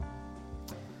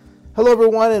Hello,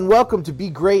 everyone, and welcome to Be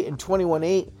Great in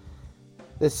 21.8.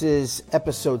 This is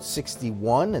episode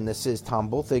 61, and this is Tom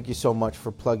Bull. Thank you so much for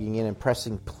plugging in and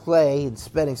pressing play and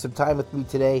spending some time with me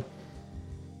today.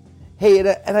 Hey,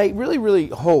 and I really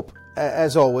hope,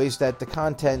 as always, that the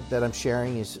content that I'm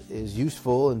sharing is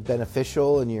useful and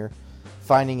beneficial, and you're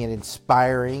finding it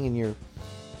inspiring, and you're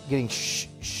getting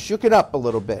shooken up a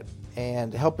little bit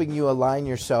and helping you align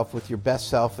yourself with your best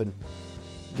self and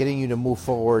getting you to move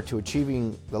forward to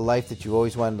achieving the life that you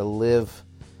always wanted to live,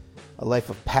 a life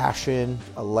of passion,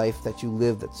 a life that you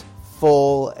live that's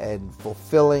full and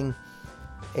fulfilling.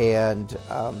 And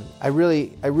I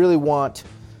really want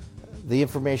the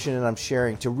information that I'm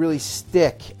sharing to really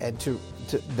stick and to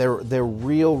their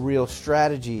real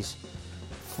strategies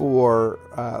for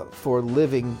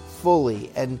living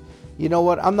fully. And you know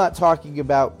what? I'm not talking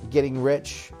about getting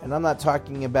rich, and I'm not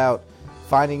talking about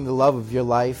finding the love of your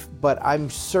life, but I'm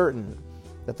certain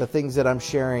that the things that I'm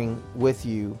sharing with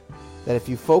you, that if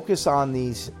you focus on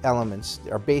these elements,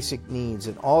 our basic needs,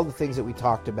 and all the things that we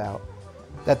talked about,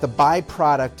 that the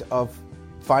byproduct of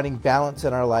finding balance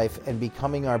in our life and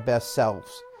becoming our best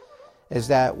selves is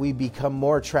that we become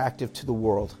more attractive to the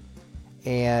world.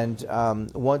 And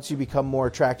once you become more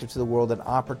attractive to the world, then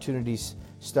opportunities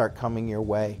start coming your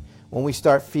way. When we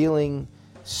start feeling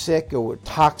sick or we're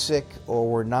toxic or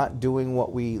we're not doing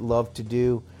what we love to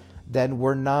do, then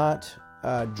we're not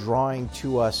drawing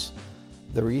to us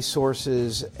the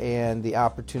resources and the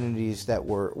opportunities that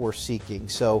we're seeking.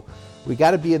 So we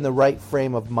got to be in the right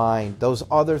frame of mind. Those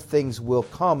other things will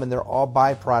come, and they're all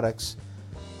byproducts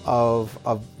of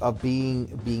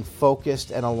being focused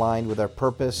and aligned with our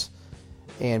purpose,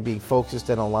 and being focused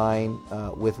and aligned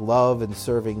with love and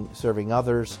serving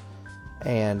others.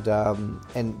 And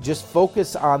just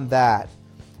focus on that,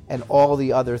 and all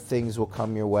the other things will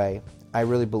come your way. I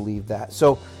really believe that.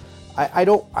 So I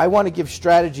want to give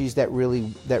strategies that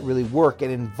really work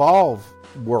and involve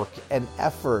work and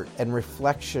effort and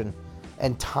reflection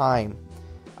and time.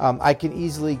 I can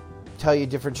easily tell you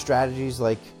different strategies,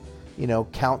 like,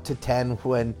 count to 10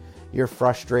 when you're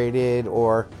frustrated,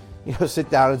 or sit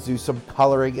down and do some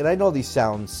coloring. And I know these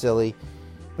sound silly,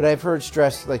 but I've heard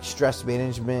stress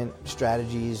management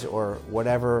strategies or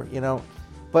whatever,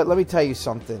 But let me tell you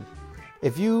something.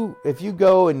 If you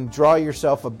go and draw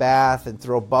yourself a bath and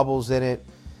throw bubbles in it,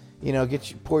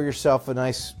 pour yourself a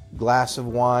nice glass of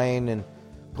wine and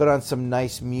put on some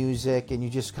nice music, and you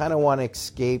just kind of want to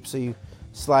escape, so you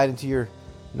slide into your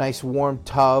nice warm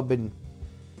tub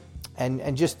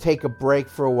and just take a break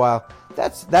for a while.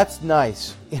 That's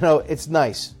nice. It's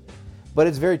nice, but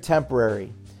it's very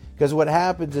temporary. Because what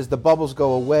happens is the bubbles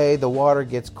go away, the water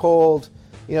gets cold,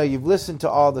 you've listened to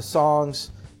all the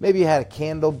songs, maybe you had a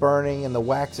candle burning and the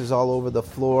wax is all over the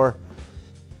floor.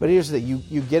 But here's the thing,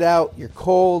 you get out, you're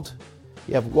cold,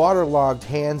 you have waterlogged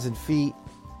hands and feet,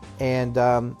 and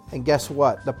guess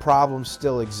what? The problems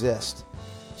still exist.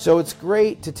 So it's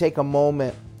great to take a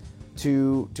moment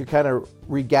to kind of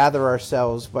regather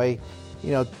ourselves by,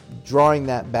 drawing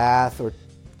that bath, or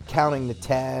counting to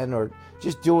 10, or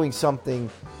just doing something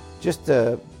just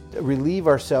to relieve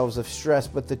ourselves of stress.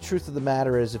 But the truth of the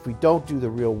matter is, if we don't do the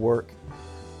real work,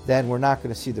 then we're not going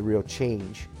to see the real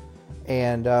change.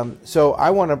 And so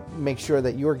I want to make sure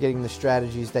that you're getting the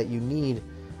strategies that you need,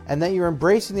 and that you're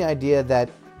embracing the idea that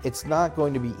it's not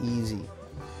going to be easy.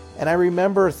 And I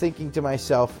remember thinking to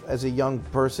myself as a young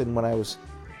person when I was,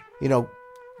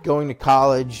 going to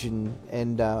college,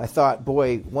 and I thought,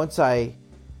 boy, once I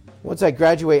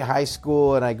graduate high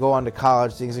school and I go on to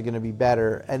college, things are going to be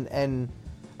better. And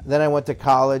then I went to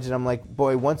college, and I'm like,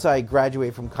 boy, once I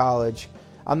graduate from college,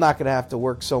 I'm not going to have to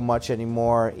work so much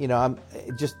anymore.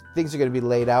 Things are going to be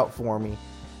laid out for me.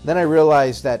 Then I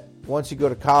realized that once you go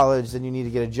to college, then you need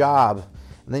to get a job.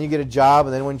 And then you get a job,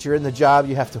 and then once you're in the job,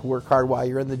 you have to work hard while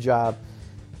you're in the job.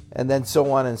 And then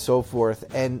so on and so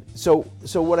forth. And so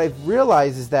what I've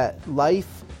realized is that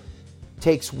life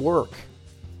takes work.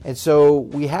 And so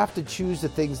we have to choose the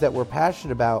things that we're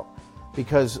passionate about,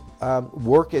 because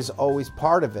work is always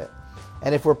part of it.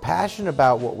 And if we're passionate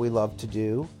about what we love to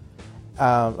do,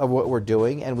 or what we're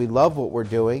doing, and we love what we're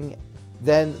doing,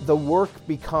 then the work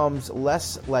becomes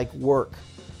less like work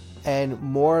and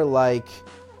more like,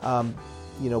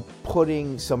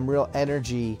 putting some real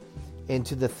energy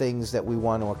into the things that we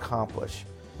want to accomplish.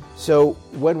 So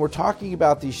when we're talking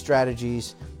about these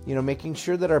strategies, making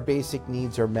sure that our basic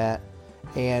needs are met,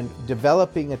 and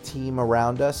developing a team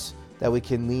around us that we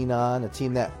can lean on, a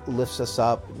team that lifts us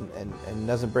up and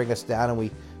doesn't bring us down, and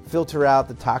we filter out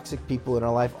the toxic people in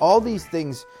our life. All these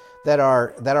things that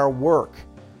are work.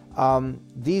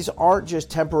 These aren't just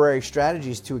temporary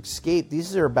strategies to escape.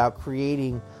 These are about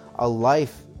creating a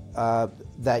life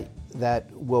that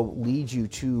will lead you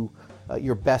to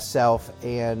your best self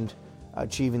and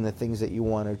achieving the things that you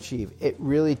want to achieve. It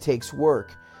really takes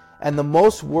work, and the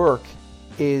most work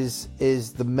is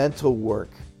the mental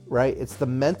work, right? It's the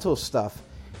mental stuff.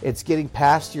 It's getting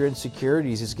past your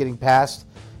insecurities. It's getting past,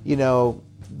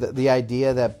 the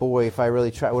idea that, boy, if I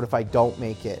really try, what if I don't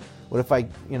make it? What if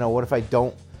I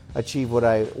don't achieve what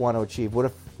I want to achieve? What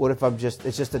if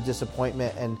it's just a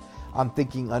disappointment and I'm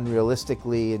thinking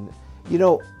unrealistically? And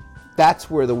that's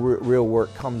where the real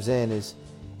work comes in,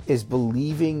 is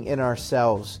believing in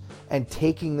ourselves and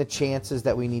taking the chances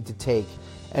that we need to take,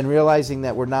 and realizing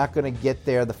that we're not going to get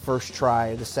there the first try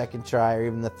or the second try or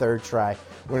even the third try.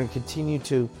 We're going to continue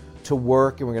to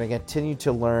work, and we're going to continue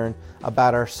to learn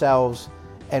about ourselves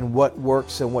and what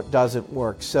works and what doesn't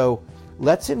work. So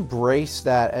let's embrace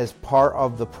that as part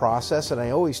of the process. And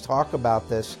I always talk about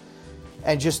this,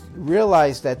 and just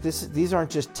realize that these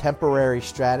aren't just temporary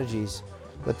strategies,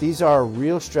 but these are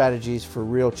real strategies for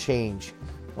real change.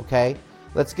 Okay?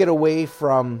 Let's get away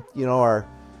from,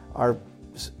 our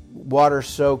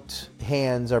water-soaked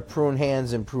hands, our prune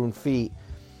hands and prune feet,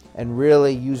 and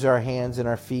really use our hands and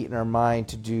our feet and our mind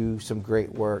to do some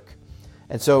great work.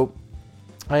 And so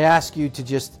I ask you to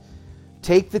just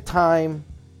take the time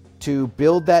to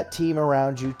build that team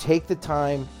around you. Take the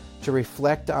time to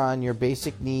reflect on your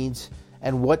basic needs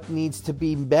and what needs to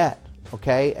be met,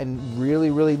 okay? And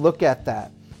really, really look at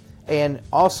that. And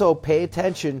also pay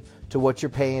attention to what you're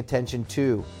paying attention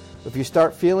to. If you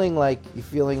start feeling like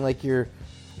you're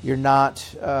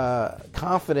not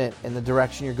confident in the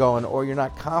direction you're going, or you're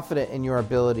not confident in your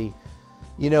ability,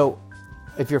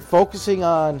 if you're focusing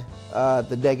on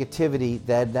the negativity,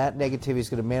 then that negativity is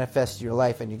going to manifest in your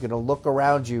life, and you're going to look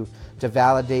around you to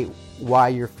validate why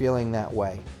you're feeling that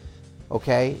way.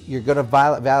 Okay? You're going to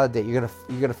validate. You're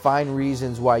going to find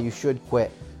reasons why you should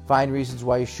quit. Find reasons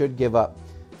why you should give up.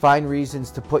 Find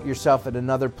reasons to put yourself in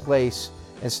another place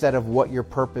instead of what your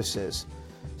purpose is.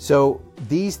 So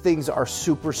these things are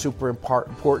super, super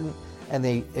important, and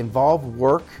they involve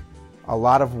work, a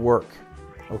lot of work,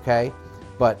 okay?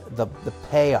 But the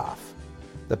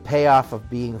payoff of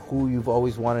being who you've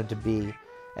always wanted to be,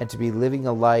 and to be living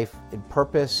a life in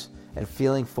purpose and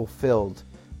feeling fulfilled,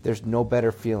 there's no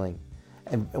better feeling.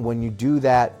 And when you do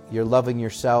that, you're loving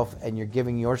yourself, and you're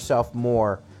giving yourself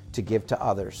more to give to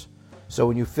others. So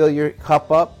when you fill your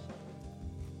cup up,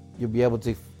 you'll be able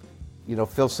to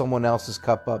fill someone else's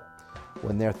cup up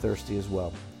when they're thirsty as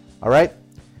well. All right?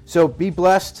 So be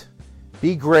blessed,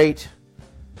 be great,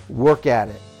 work at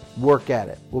it.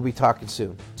 We'll be talking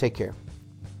soon. Take care.